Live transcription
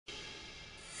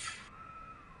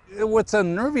What's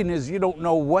unnerving is you don't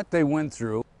know what they went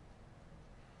through.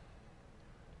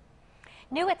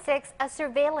 New at 6, a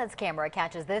surveillance camera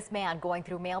catches this man going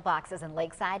through mailboxes in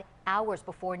Lakeside hours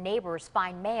before neighbors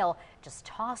find mail just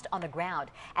tossed on the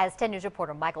ground. As 10 News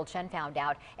reporter Michael Chen found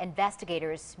out,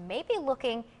 investigators may be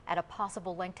looking at a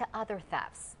possible link to other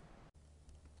thefts.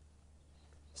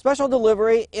 Special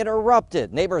delivery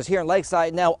interrupted. Neighbors here in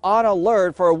Lakeside now on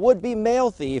alert for a would-be mail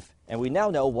thief, and we now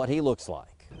know what he looks like.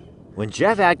 When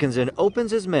Jeff Atkinson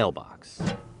opens his mailbox,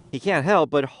 he can't help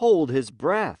but hold his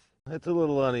breath. It's a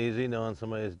little uneasy knowing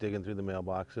somebody is digging through the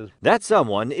mailboxes. That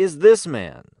someone is this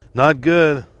man. Not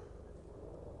good.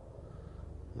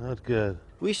 Not good.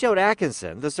 We showed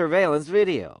Atkinson the surveillance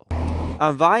video.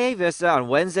 On Valle Vista on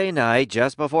Wednesday night,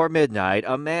 just before midnight,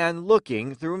 a man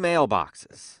looking through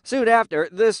mailboxes. Soon after,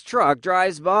 this truck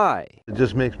drives by. It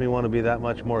just makes me want to be that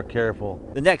much more careful.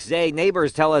 The next day,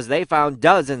 neighbors tell us they found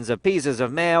dozens of pieces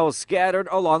of mail scattered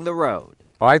along the road.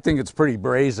 I think it's pretty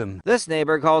brazen. This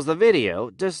neighbor calls the video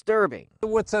disturbing.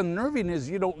 What's unnerving is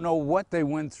you don't know what they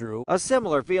went through. A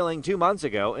similar feeling 2 months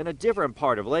ago in a different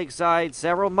part of Lakeside,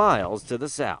 several miles to the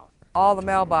south. All the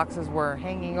mailboxes were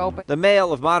hanging open. The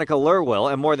mail of Monica Lurwill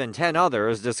and more than 10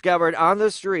 others discovered on the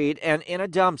street and in a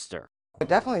dumpster. It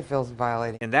definitely feels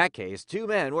violating. In that case, 2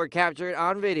 men were captured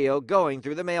on video going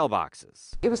through the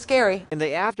mailboxes. It was scary. In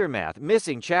the aftermath,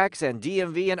 missing checks and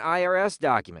DMV and IRS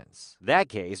documents. That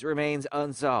case remains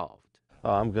unsolved.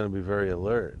 Oh, I'm going to be very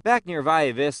alert. Back near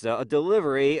Valle Vista, a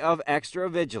delivery of extra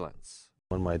vigilance.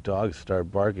 When my dogs start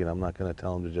barking, I'm not going to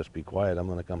tell them to just be quiet. I'm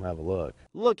going to come have a look.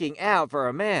 Looking out for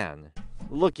a man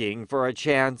looking for a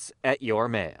chance at your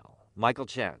mail. Michael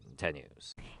Chen, 10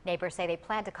 News. Neighbors say they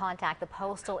plan to contact the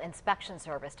Postal Inspection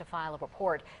Service to file a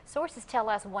report. Sources tell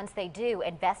us once they do,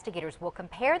 investigators will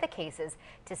compare the cases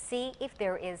to see if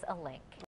there is a link.